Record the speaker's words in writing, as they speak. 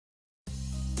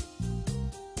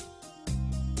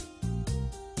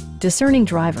Discerning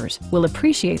drivers will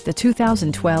appreciate the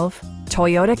 2012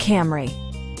 Toyota Camry.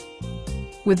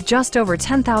 With just over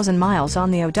 10,000 miles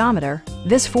on the odometer,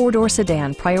 this four-door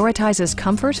sedan prioritizes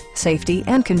comfort, safety,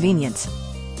 and convenience.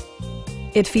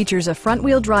 It features a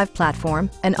front-wheel drive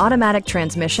platform, an automatic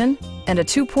transmission, and a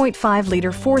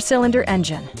 2.5-liter four-cylinder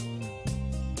engine.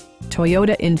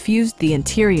 Toyota infused the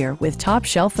interior with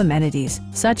top-shelf amenities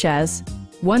such as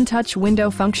one-touch window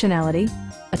functionality,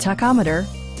 a tachometer,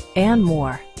 and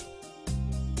more.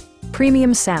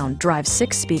 Premium sound drives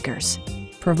 6 speakers,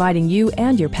 providing you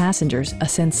and your passengers a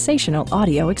sensational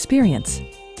audio experience.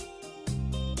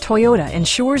 Toyota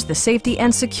ensures the safety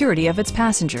and security of its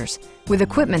passengers with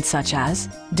equipment such as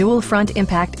dual front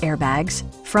impact airbags,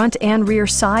 front and rear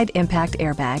side impact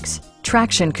airbags,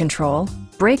 traction control,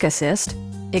 brake assist,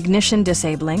 ignition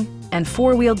disabling, and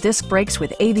 4-wheel disc brakes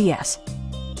with ABS.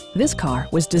 This car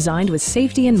was designed with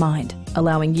safety in mind,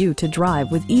 allowing you to drive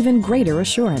with even greater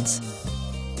assurance.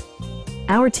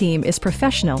 Our team is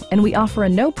professional and we offer a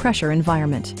no-pressure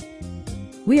environment.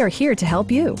 We are here to help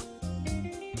you.